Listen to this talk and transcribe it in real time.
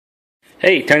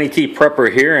Hey, Tiny T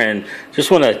Prepper here, and just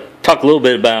want to talk a little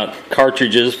bit about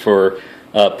cartridges for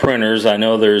printers. I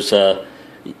know there's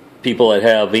people that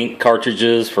have ink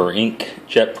cartridges for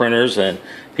inkjet printers, and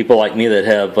people like me that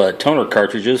have toner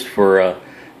cartridges for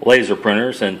laser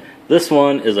printers. And this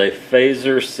one is a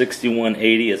Phaser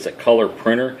 6180. It's a color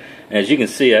printer, and as you can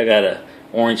see, I got a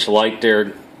orange light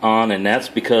there on, and that's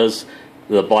because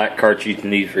the black cartridge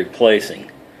needs replacing.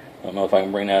 I don't know if I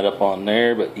can bring that up on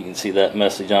there, but you can see that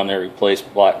message on there, replace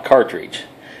black cartridge.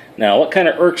 Now, what kind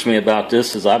of irks me about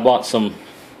this is I bought some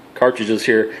cartridges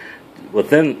here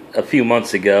within a few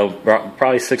months ago,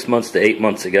 probably 6 months to 8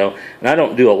 months ago, and I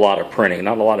don't do a lot of printing,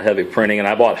 not a lot of heavy printing, and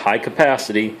I bought high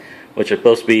capacity, which is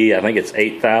supposed to be, I think it's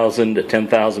 8,000 to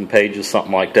 10,000 pages,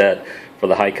 something like that, for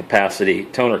the high capacity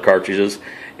toner cartridges.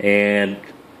 And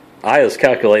I was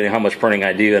calculating how much printing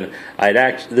I do, and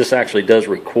this actually does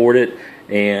record it,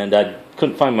 and I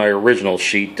couldn't find my original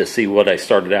sheet to see what I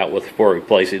started out with before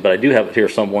replacing, but I do have it here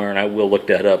somewhere, and I will look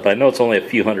that up. I know it's only a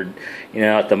few hundred,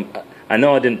 I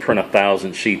know I didn't print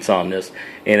 1,000 sheets on this,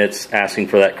 and it's asking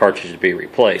for that cartridge to be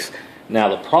replaced. Now,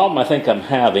 the problem I think I'm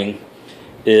having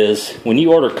is when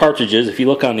you order cartridges, if you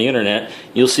look on the internet,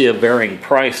 you'll see a varying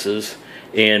prices,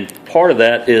 and part of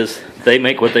that is they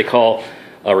make what they call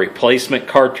a replacement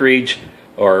cartridge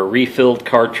or a refilled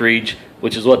cartridge,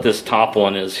 which is what this top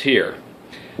one is here.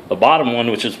 The bottom one,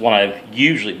 which is what I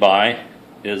usually buy,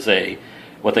 is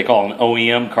what they call an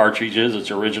OEM cartridges.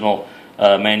 It's original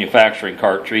manufacturing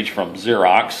cartridge from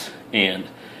Xerox, and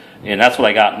that's what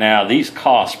I got now. These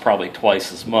cost probably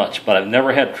twice as much, but I've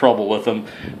never had trouble with them.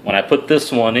 When I put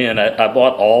this one in, I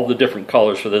bought all the different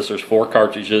colors for this. There's 4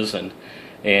 cartridges, and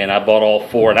I bought all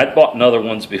 4, and I'd bought other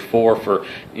ones before for,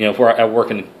 where I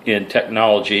work in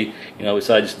technology,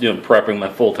 besides just doing prepping. My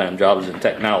full-time job is in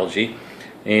technology,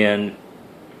 and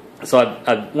so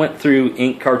I went through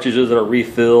ink cartridges that are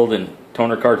refilled and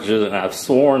toner cartridges, and I've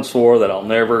swore that I'll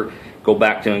never go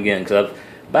back to them again, because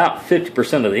about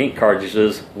 50% of the ink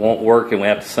cartridges won't work, and we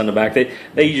have to send them back.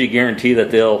 They usually guarantee that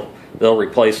they'll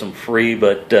replace them free,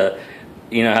 but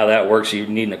you know how that works. You're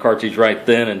needing a cartridge right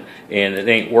then, and it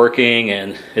ain't working,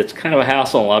 and it's kind of a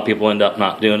hassle. A lot of people end up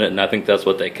not doing it, and I think that's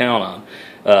what they count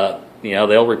on.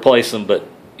 They'll replace them, but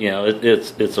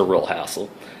it's a real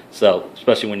hassle. So,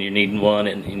 especially when you're needing one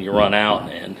and you run out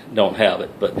and don't have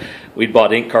it. But we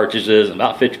bought ink cartridges, and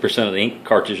about 50% of the ink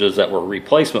cartridges that were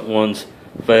replacement ones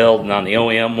failed, and on the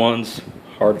OEM ones,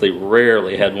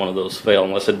 rarely had one of those fail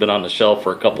unless it had been on the shelf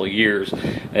for a couple of years.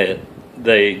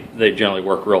 They generally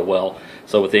work real well.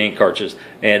 So with the ink cartridges,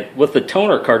 and with the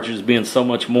toner cartridges being so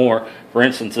much more, for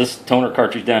instance, this toner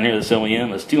cartridge down here, this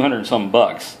OEM, is 200 and some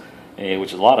bucks,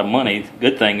 which is a lot of money.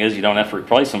 Good thing is you don't have to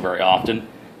replace them very often.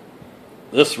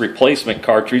 This replacement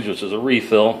cartridge, which is a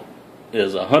refill,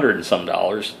 is $100 and some.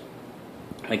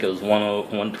 I think it was $120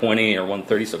 or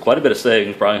 $130, so quite a bit of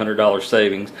savings, probably $100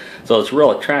 savings. So it's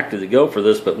real attractive to go for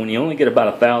this, but when you only get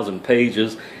about 1,000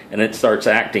 pages and it starts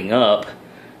acting up,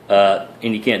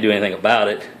 and you can't do anything about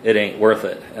it, it ain't worth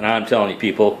it. And I'm telling you,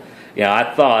 people,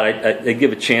 I thought I'd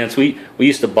give a chance. We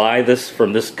used to buy this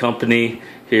from this company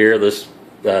here, this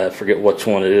I forget which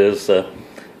one it is,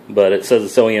 but it says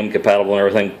it's OEM compatible and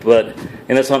everything,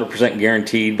 and it's 100%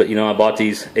 guaranteed. But I bought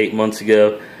these 8 months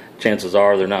ago. Chances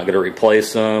are they're not going to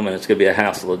replace them, and it's going to be a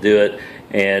hassle to do it.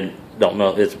 And don't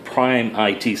know, it's Prime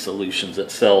IT Solutions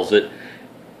that sells it.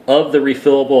 Of the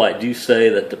refillable, I do say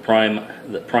that the Prime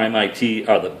IT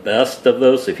are the best of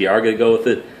those. If you are going to go with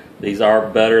it, these are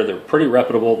better. They're pretty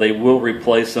reputable. They will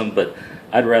replace them, but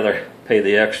I'd rather pay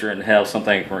the extra and have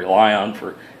something I can rely on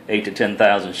for 8,000 to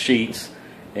 10,000 sheets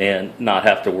and not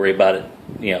have to worry about it,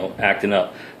 acting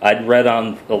up. I'd read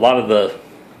on a lot of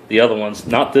the other ones,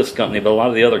 not this company, but a lot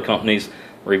of the other companies,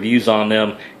 reviews on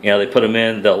them. They put them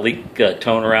in, they'll leak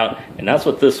toner out, and that's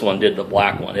what this one did, the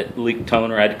black one. It leaked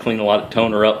toner. I had to clean a lot of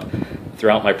toner up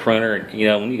throughout my printer. And,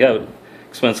 when you have an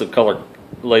expensive color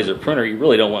laser printer, you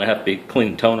really don't want to have to be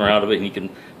cleaning toner out of it, and you can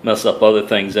mess up other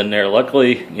things in there.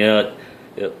 Luckily,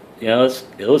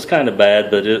 it was kind of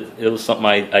bad, but it was something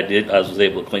I was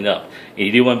able to clean up. And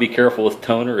you do want to be careful with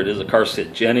toner. It is a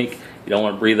carcinogenic. You don't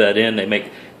want to breathe that in. You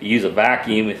use a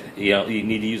vacuum. You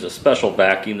need to use a special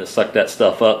vacuum to suck that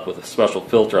stuff up with a special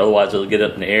filter. Otherwise, it'll get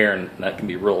up in the air, and that can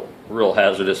be real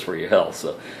hazardous for your health.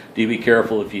 So, do be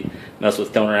careful if you mess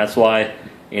with toner. That's why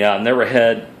I've never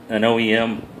had an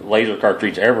OEM laser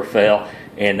cartridge ever fail,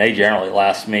 and they generally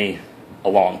last me a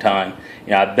long time.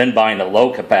 I've been buying the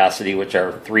low capacity, which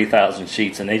are 3,000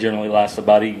 sheets, and they generally last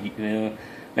about maybe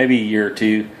a year or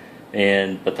two.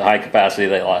 But the high capacity,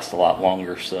 they last a lot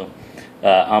longer. So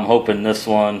I'm hoping this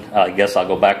one, I guess I'll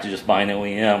go back to just buying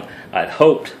OEM. I'd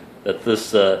hoped that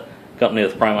this company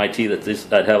with Prime IT that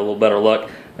I'd have a little better luck.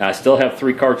 Now I still have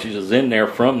 3 cartridges in there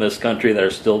from this country that are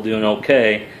still doing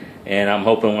okay, and I'm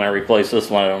hoping when I replace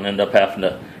this one I don't end up having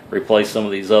to replace some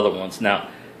of these other ones. Now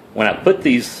when I put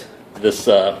this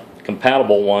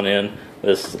compatible one in,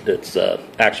 it's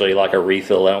actually like a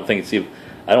refill. I don't think it's even,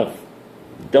 I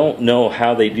don't know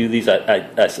how they do these.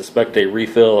 I suspect they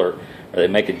refill or they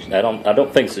make it. I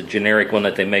don't think it's a generic one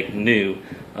that they make new.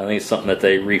 I think it's something that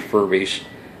they refurbish,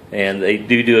 and they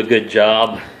do a good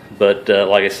job. But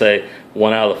like I say,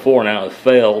 1 out of the 4 now have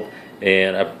failed,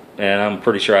 and I'm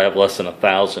pretty sure I have less than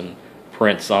 1,000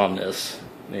 prints on this.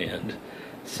 And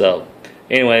so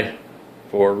anyway,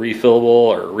 for refillable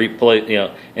or replace,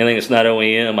 anything that's not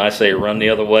OEM, I say run the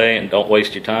other way and don't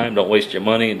waste your time, don't waste your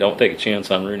money, and don't take a chance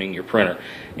on ruining your printer.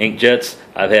 Inkjets,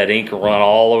 I've had ink run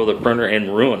all over the printer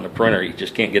and ruin the printer. You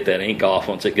just can't get that ink off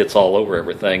once it gets all over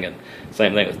everything. And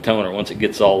same thing with toner. Once it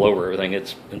gets all over everything,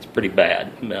 it's pretty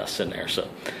bad mess in there. So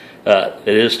it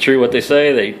is true what they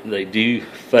say. They do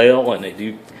fail, and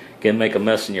they can make a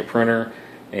mess in your printer.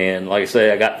 And like I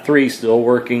say, I got 3 still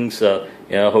working, so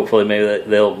hopefully maybe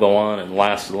they'll go on and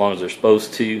last as long as they're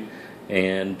supposed to.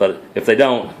 But if they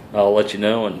don't, I'll let you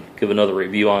know and give another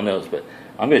review on those. But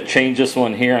I'm going to change this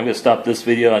one here. I'm going to stop this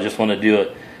video. I just want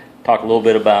to talk a little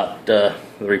bit about the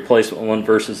replacement one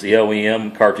versus the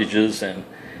OEM cartridges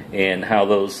and how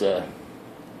those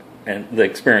and the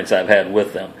experience I've had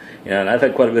with them. And I've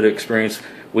had quite a bit of experience.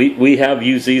 We have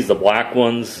used these, the black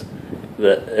ones,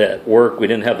 that at work. We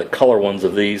didn't have the color ones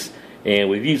of these, and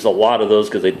we've used a lot of those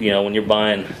because when you're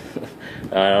buying,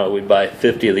 we buy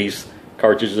 50 of these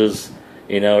cartridges,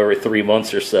 every 3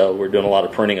 months or so. We're doing a lot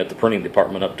of printing at the printing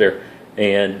department up there,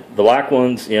 and the black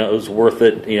ones, it was worth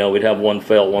it. We'd have one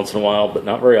fail once in a while, but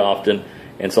not very often.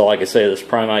 And so, like I say, this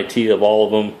Prime IT of all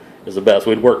of them is the best.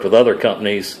 We'd worked with other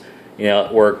companies,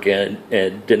 at work, and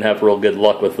didn't have real good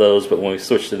luck with those. But when we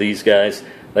switched to these guys,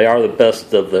 they are the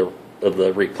best of the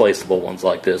replaceable ones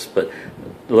like this. But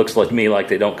it looks like to me like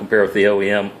they don't compare with the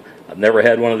OEM. I've never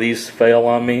had one of these fail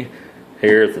on me.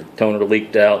 Here the toner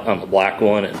leaked out on the black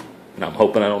one, and I'm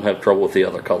hoping I don't have trouble with the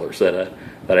other colors that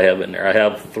I have in there. I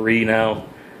have 3 now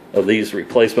of these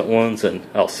replacement ones, and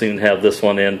I'll soon have this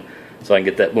one in so I can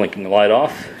get that blinking light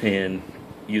off and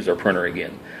use our printer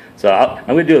again. So I'm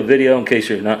going to do a video in case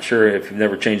you're not sure if you've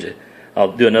never changed it.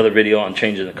 I'll do another video on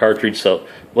changing the cartridge, so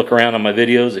look around on my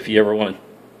videos if you ever want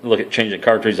to look at changing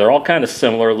cartridges. They're all kind of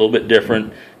similar, a little bit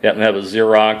different. You happen to have a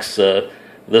Xerox,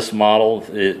 this model,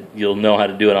 you'll know how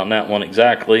to do it on that one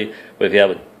exactly. But if you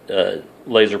have a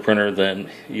laser printer, then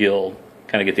you'll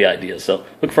kind of get the idea. So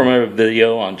look for my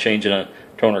video on changing a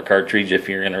toner cartridge if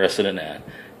you're interested in that.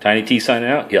 Tiny T signing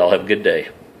out. Y'all have a good day.